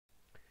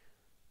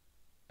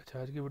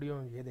अच्छा, आज की वीडियो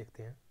में ये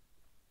देखते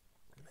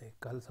हैं।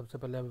 कल सबसे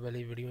पहले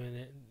वाली वीडियो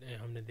में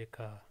हमने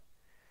देखा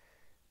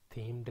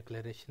थीम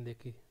डिक्लेरेशन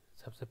देखी।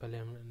 सबसे पहले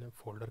हमने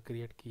फोल्डर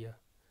क्रिएट किया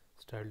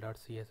style dot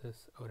C S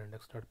S और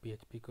index dot P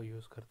H P को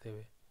यूज़ करते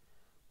हुए।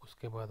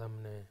 उसके बाद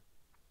हमने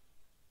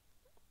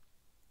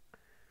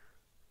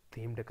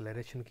थीम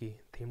डिक्लेरेशन की,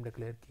 थीम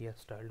डिक्लेयर किया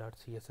style dot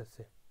C S S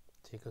से,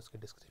 ठीक है। उसकी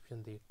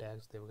डिस्क्रिप्शन दी,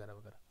 टैग्स दे वगैरह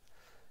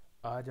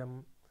वगैरह। आज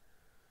हम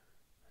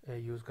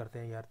यूज़ करते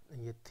हैं यार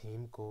ये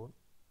थीम को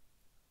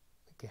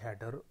कि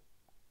हेडर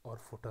और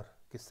फुटर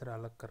किस तरह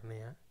अलग करने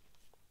हैं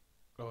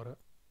और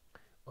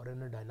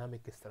इन्हें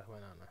डायनामिक किस तरह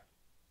बनाना है,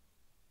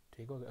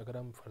 ठीक हो। अगर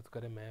हम फ़र्ज़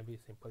करें मैं भी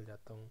सिंपल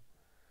जाता हूँ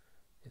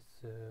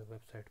इस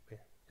वेबसाइट पे,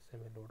 इसे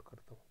मैं लोड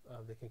करता हूँ।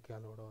 आप देखें क्या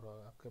लोड हो रहा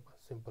है आपके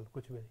पास। सिंपल,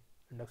 कुछ भी नहीं,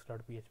 index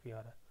dot P H P आ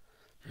रहा है।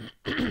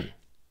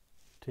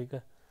 ठीक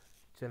है,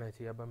 चलें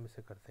जी, अब हम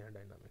इसे करते हैं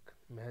डायनामिक।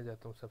 मैं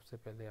जाता हूँ सबसे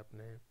पहले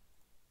अपने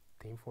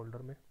थीम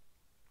फोल्डर में।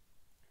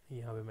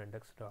 यहाँ पे मैं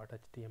index dot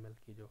H T M L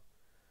की जो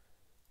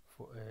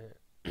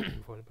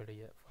फाइल पड़ी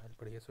है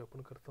इसे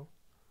ओपन करता हूँ।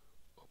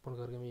 ओपन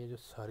करके मैं ये जो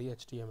सारी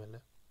एच टी एम एल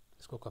है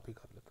इसको कॉपी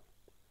कर लेता हूँ।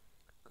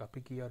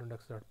 कॉपी किया और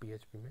index dot P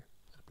H P में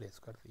रिप्लेस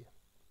कर दिया।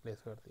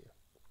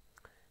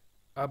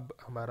 अब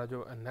हमारा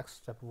जो नेक्स्ट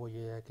स्टेप वो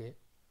ये है कि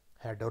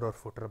हेडर और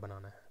फुटर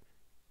बनाना है,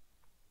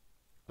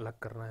 अलग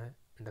करना है,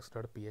 index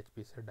dot P H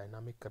P से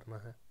डायनामिक करना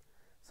है।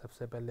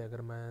 सबसे पहले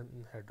अगर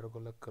मैं हेडर को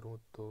अलग करूँ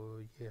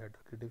तो ये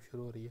हेडर की डिव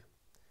शुरू हो रही है,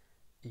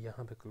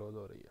 यहाँ पे क्लोज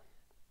हो रही है।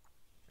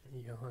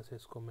 यहाँ से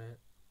इसको मैं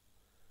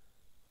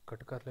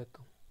कट कर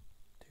लेता हूँ,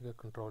 ठीक है।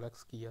 कंट्रोल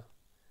एक्स किया।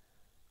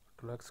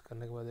 कंट्रोल एक्स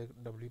करने के बाद एक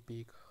डब्ल्यू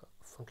पी का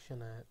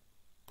फंक्शन है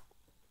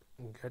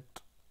गेट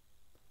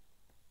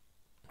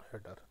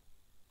हेडर,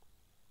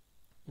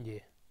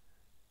 ये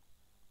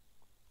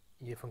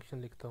फंक्शन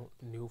लिखता हूँ,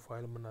 न्यू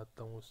फाइल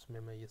बनाता हूँ, उसमें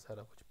मैं ये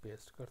सारा कुछ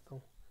पेस्ट करता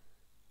हूँ।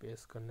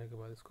 पेस्ट करने के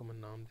बाद इसको मैं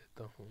नाम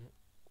देता हूँ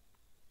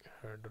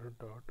header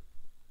dot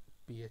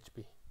P H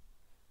P,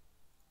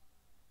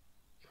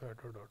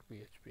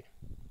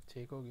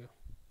 ठीक हो गया।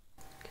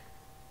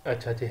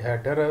 अच्छा जी,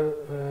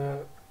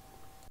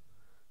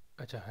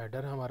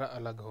 हेडर हमारा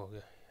अलग हो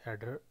गया।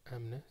 हेडर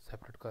हमने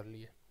सेपरेट कर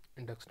लिया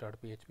index dot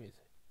P H P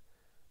से।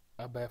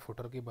 अब है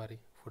फुटर की बारी।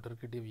 फुटर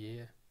की डिव ये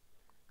है,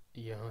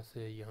 यहाँ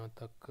से यहाँ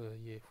तक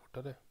ये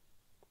फुटर है।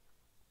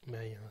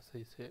 मैं यहाँ से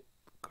इसे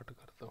कट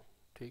करता हूँ,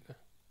 ठीक है।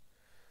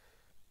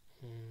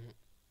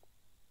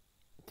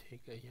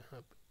 ठीक है,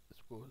 यहाँ पे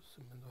इसको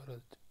मैं दोबारा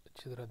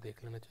अच्छी तरह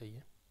देख लेना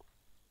चाहिए,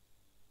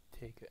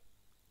 ठीक है।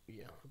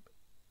 यहाँ पे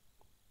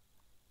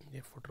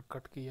ये फुटर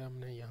कट किया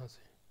हमने यहाँ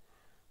से।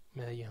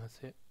 मैं यहाँ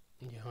से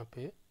यहाँ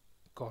पे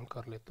कॉल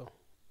कर लेता हूँ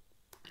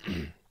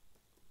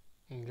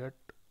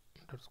गेट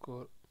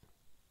अंडरस्कोर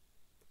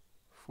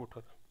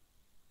फुटर,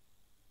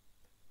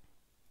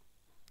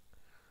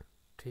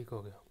 ठीक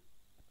हो गया।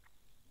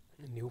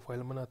 न्यू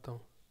फाइल बनाता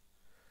हूँ।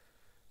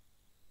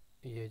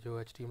 ये जो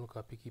H T M L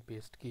copy की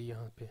पेस्ट की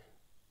यहाँ पे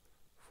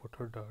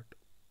footer dot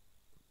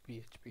P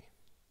H P,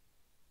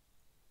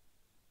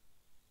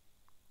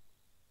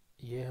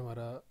 ये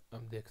हमारा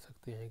हम देख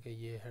सकते हैं कि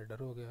ये हेडर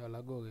हो गया,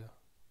 अलग हो गया।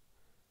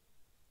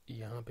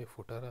 यहाँ पे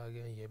फुटर आ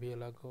गया, ये भी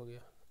अलग हो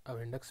गया। अब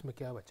इंडेक्स में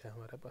क्या बचा है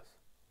हमारे पास,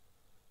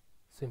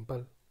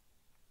 सिंपल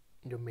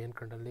जो मेन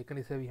कंटेंट, लेकिन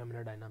इसे भी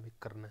हमने डायनामिक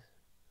करना है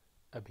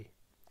अभी,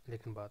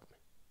 लेकिन बाद में,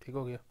 ठीक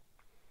हो गया।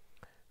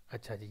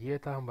 अच्छा जी, ये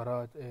था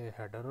हमारा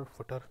हेडर और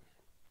फुटर।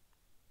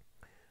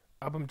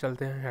 अब हम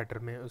चलते हैं हेडर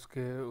में,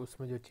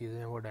 उसमें जो चीज़ें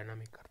हैं वो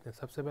डायनामिक करते हैं।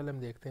 सबसे पहले हम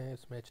देखते हैं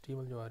इसमें एच टी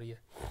एम एल जो आ रही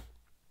है,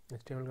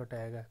 एच टी एम एल का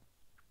टैग है,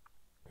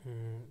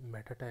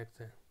 मेटा टैग्स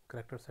है,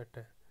 करेक्टर सेट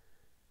है,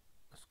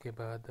 उसके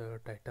बाद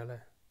टाइटल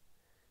है,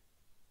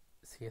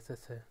 सी एस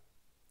एस है,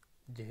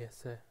 जे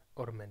एस है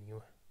और मेन्यू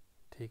है,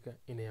 ठीक है।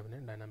 इन्हें हमने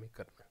डायनामिक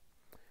करना है।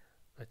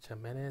 अच्छा,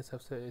 मैंने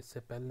सबसे इससे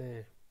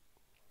पहले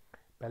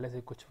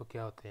से कुछ वो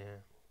क्या होते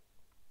हैं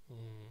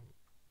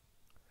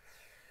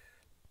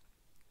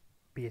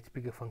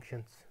पीएचपी के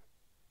फंक्शंस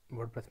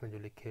वर्डप्रेस में जो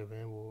लिखे हुए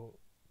हैं वो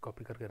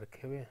कॉपी करके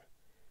रखे हुए हैं,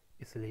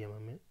 इसलिए हम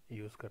हमें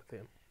यूज़ करते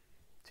हैं,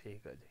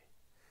 ठीक है जी।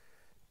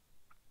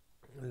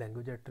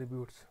 लैंग्वेज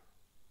एट्रीब्यूट्स,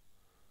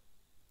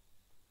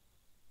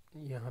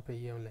 यहाँ पे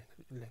ये हम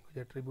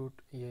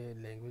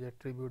लैंग्वेज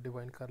एट्रीब्यूट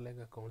डिफाइन कर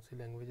लेगा कौन सी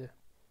लैंग्वेज है,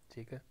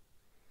 ठीक है।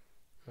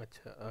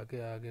 अच्छा,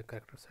 आगे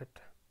कैरेक्टर सेट,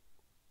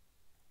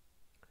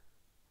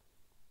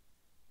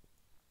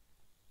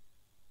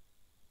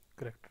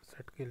 कैरेक्टर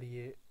सेट के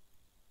लिए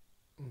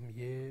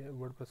ये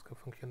वर्डप्रेस का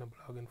फंक्शन है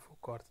ब्लॉग इन्फो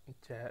कॉर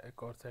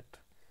सेट,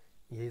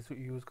 ये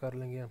यूज़ कर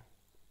लेंगे हम,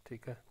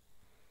 ठीक है।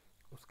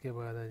 उसके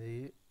बाद है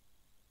जी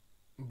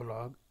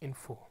ब्लॉग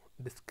इन्फो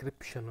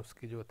डिस्क्रिप्शन,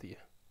 उसकी जो होती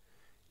है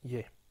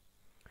ये,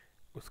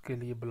 उसके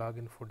लिए ब्लॉग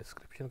इन्फो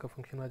डिस्क्रिप्शन का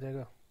फंक्शन आ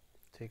जाएगा,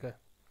 ठीक है।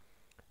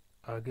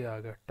 आगे आ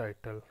गया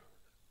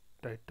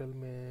टाइटल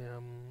में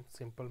हम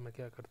सिंपल मैं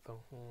क्या करता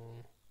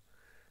हूँ,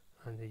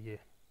 हाँ जी, ये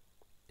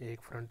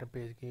एक फ्रंट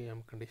पेज की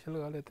हम कंडीशन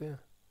लगा लेते हैं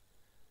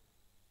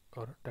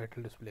और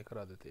टाइटल डिस्प्ले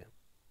करा देते हैं।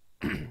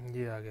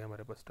 ये आ गया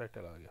हमारे पास,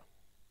 टाइटल आ गया,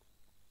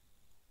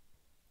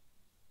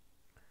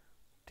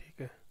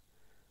 ठीक है।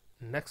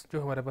 नेक्स्ट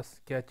जो हमारे पास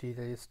क्या चीज़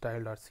है, ये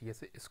स्टाइल डॉट सी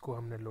एस, इसको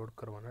हमने लोड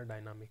करवाना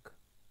डायनामिक।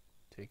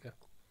 ठीक है,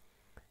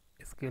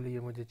 इसके लिए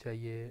मुझे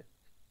चाहिए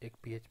एक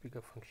पीएचपी का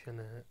फंक्शन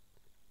है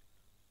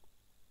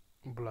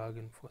ब्लॉग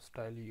इन्फो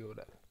स्टाइल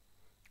यूआरएल।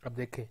 अब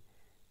देखें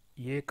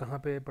ये कहाँ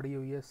पे पड़ी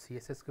हुई है, सी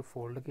एस एस के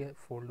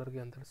फोल्डर के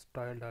अंदर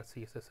style dot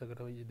C S S.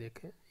 अगर ये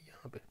देखें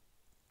यहाँ पे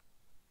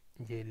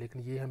ये,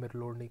 लेकिन ये हमें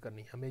लोड नहीं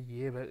करनी, हमें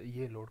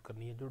ये लोड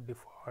करनी है जो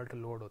डिफ़ॉल्ट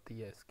लोड होती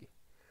है इसकी।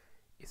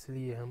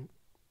 इसलिए हम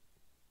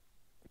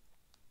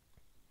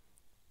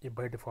ये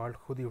बाय डिफ़ॉल्ट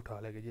खुद ही उठा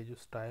लेगा, ये जो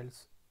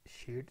स्टाइल्स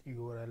शीट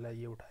यूआरएल है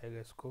ये उठाएगा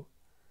इसको,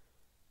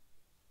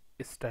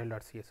 इस style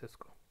dot C S S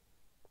को।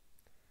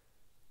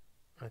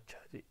 अच्छा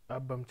जी,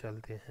 अब हम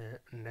चलते हैं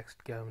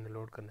नेक्स्ट, क्या हमने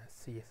लोड करना है,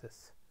 C S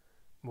S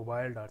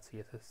mobile dot C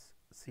S S.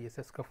 C S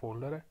S का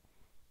फोल्डर है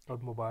और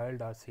mobile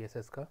dot C S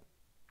S का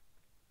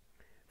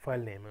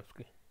फाइल नेम है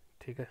उसकी।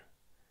 ठीक है,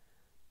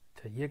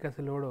 अच्छा ये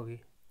कैसे लोड होगी,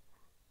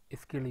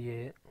 इसके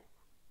लिए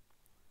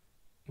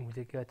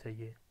मुझे क्या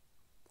चाहिए,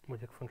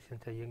 मुझे एक फंक्शन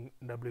चाहिए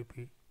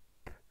wp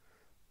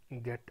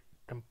गेट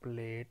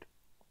टेम्पलेट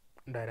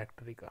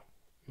डायरेक्टरी का।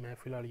 मैं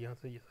फ़िलहाल यहाँ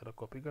से ये सारा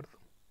कॉपी करता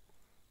हूँ।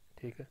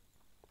 ठीक है,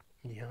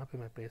 यहाँ पे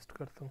मैं पेस्ट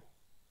करता हूँ,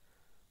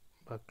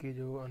 बाकी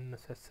जो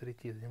अननेसेसरी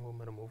चीज़ें वो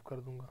मैं रिमूव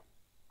कर दूँगा।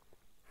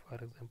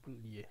 फॉर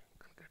एग्जांपल ये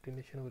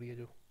कंकैटिनेशन हो रही है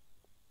जो।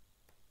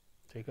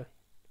 ठीक है,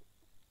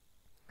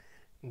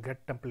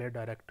 गेट टेम्पलेट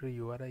डायरेक्टरी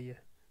यूआरएल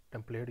है,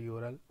 टेम्पलेट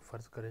यूआरएल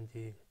फ़र्ज़ करें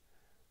जी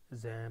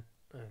XAMPP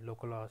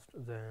localhost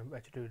XAMPP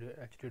H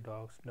T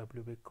docs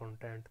W P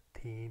content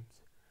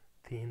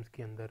themes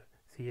के अंदर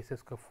सी एस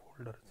एस का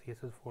folder, C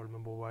S S folder में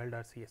mobile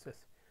dot C S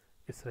S,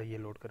 इस तरह ये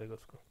लोड करेगा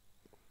उसको।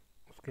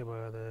 उसके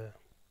बाद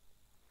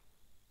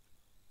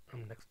हम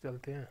नेक्स्ट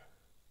चलते हैं।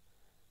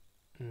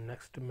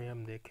 नेक्स्ट में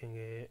हम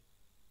देखेंगे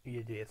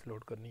ये जेएस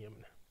लोड करनी है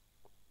हमने,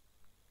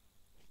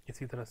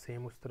 इसी तरह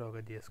सेम उस तरह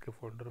होगा, जेएस के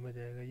फोल्डर में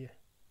जाएगा ये।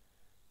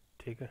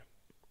 ठीक है,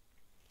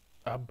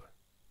 अब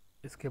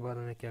इसके बाद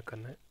हमें क्या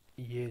करना है,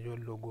 ये जो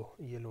लोगो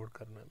ये लोड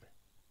करना है हमें,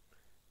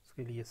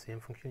 इसके लिए सेम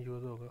फंक्शन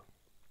यूज़ होगा,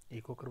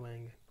 इको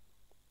करवाएंगे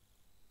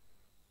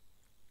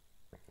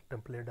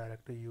template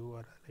directory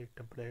URL,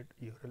 template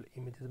URL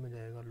images में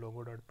जाएगा,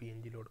 लोगो डॉट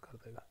पीएनजी लोड कर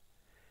देगा।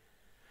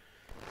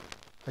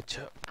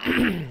 अच्छा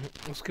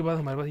उसके बाद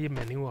हमारे पास ये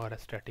मेन्यू आ रहा है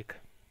स्टैटिक,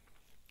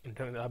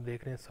 आप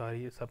देख रहे हैं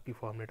सारी सबकी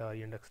फॉर्मेट आ रही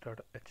है index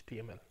dot H T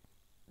M L,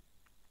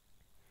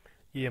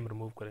 ये हम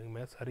रिमूव करेंगे।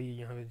 मैं सारी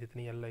यहाँ पे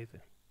जितनी एल आई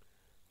से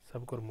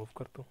सबको रिमूव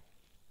करता हूँ।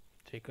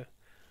 ठीक है,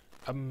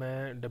 अब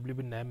मैं डब्ल्यू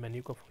बी नैम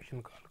मेन्यू का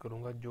फंक्शन कॉल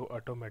करूँगा जो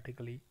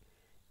ऑटोमेटिकली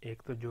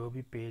एक तो जो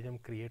भी पेज हम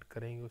क्रिएट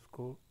करेंगे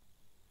उसको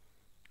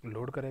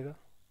लोड करेगा,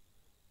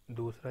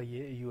 दूसरा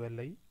ये यू एल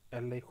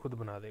आई खुद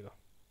बना देगा।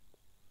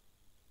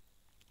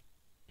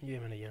 ये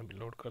मैंने यहाँ पे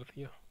लोड कर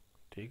दिया।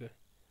 ठीक है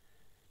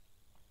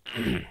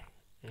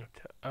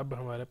अच्छा, अब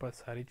हमारे पास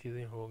सारी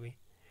चीज़ें हो गई,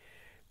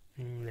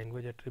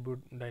 लैंग्वेज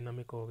एट्रीब्यूट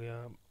डायनामिक हो गया,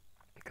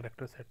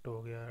 करेक्टर सेट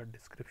हो गया,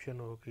 डिस्क्रिप्शन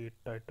हो गई,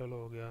 टाइटल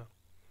हो गया,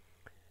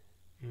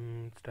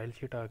 स्टाइल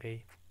शीट आ गई।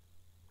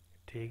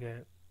 ठीक है,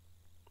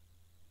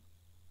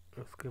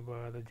 उसके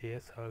बाद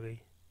जेएस आ गई,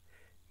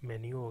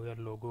 मेन्यू हो गया,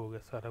 लोगो हो गया,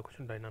 सारा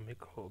कुछ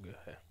डायनामिक हो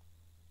गया है।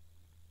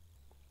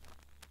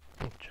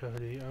 अच्छा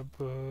जी,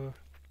 अब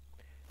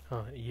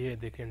हाँ ये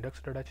देखिए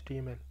index dot H T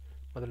M L,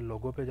 मतलब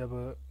लोगो पे जब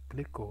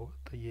क्लिक हो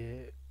तो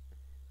ये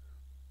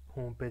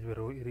होम पेज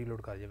पे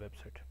रीलोड कर जाए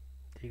वेबसाइट।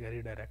 ठीक है,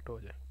 रीडायरेक्ट हो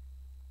जाए,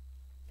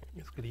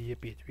 इसके लिए ये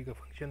पीएचपी का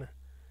फंक्शन है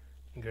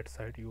गेट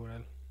साइट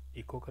यूआरएल,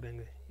 इको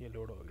करेंगे, ये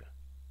लोड हो गया।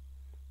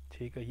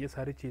 ठीक है, ये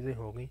सारी चीज़ें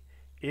हो गई।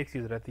 एक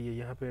चीज़ रहती है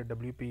यहाँ पे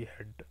डब्ल्यू पी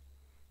हेड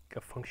का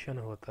फंक्शन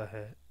होता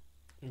है,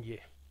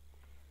 ये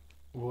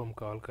वो हम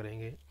कॉल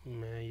करेंगे।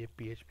 मैं ये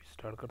पीएचपी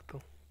स्टार्ट करता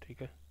हूँ।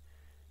 ठीक है,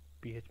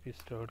 पीएचपी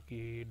स्टार्ट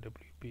की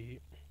डब्ल्यू पी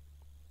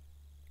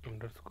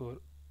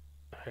अंडरस्कोर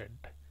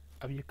हेड।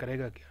 अब ये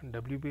करेगा क्या,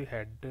 डब्ल्यू पी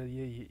हेड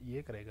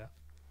ये करेगा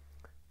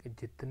कि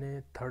जितने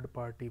थर्ड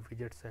पार्टी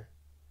विजेट्स हैं,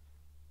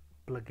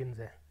 प्लगइन्स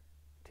हैं,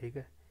 ठीक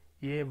है,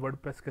 ये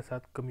वर्डप्रेस के साथ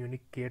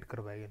कम्युनिकेट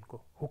करवाएगा,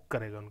 इनको हुक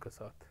करेगा उनके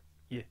साथ।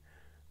 ये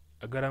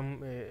अगर हम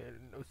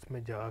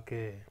उसमें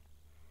जाके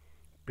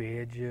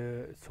पेज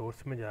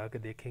सोर्स में जाके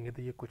देखेंगे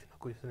तो ये कुछ ना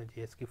कुछ इसने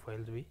जेएस की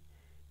फाइल्स भी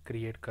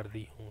क्रिएट कर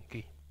दी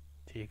होंगी।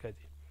 ठीक है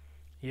जी,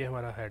 ये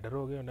हमारा हेडर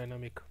हो गया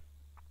डायनामिक।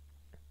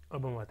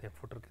 अब हम आते हैं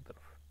फुटर की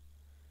तरफ,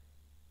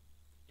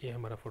 ये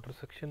हमारा फुटर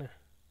सेक्शन है।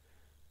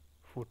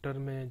 फुटर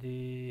में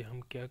जी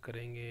हम क्या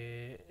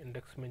करेंगे,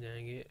 इंडेक्स में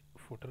जाएंगे,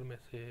 फुटर में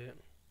से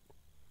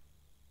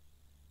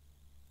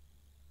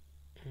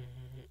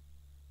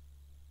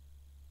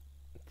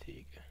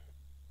ठीक है,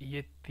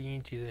 ये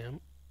तीन चीज़ें हम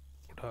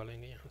उठा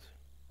लेंगे, यहाँ से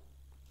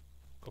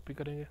कॉपी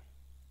करेंगे,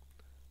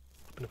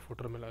 अपने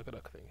फुटर में ला कर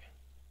रख देंगे।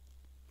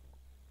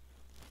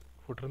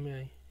 फुटर में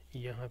आई,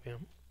 यहाँ पे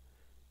हम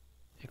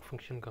एक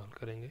फंक्शन कॉल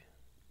करेंगे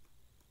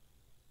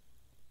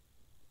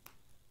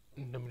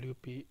डब्ल्यू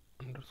पी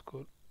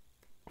अंडरस्कोर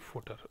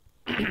फुटर।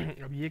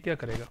 अब ये क्या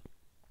करेगा,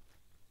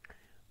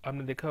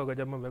 आपने देखा होगा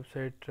जब हम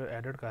वेबसाइट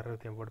एडिट कर रहे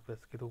थे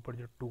वर्डप्रेस के, तो ऊपर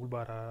जो टूल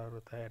बार आ रहा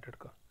होता है एडिट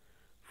का,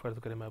 फ़र्ज़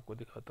करें मैं आपको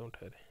दिखाता हूँ,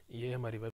 ठहरे, ये हमारी वेब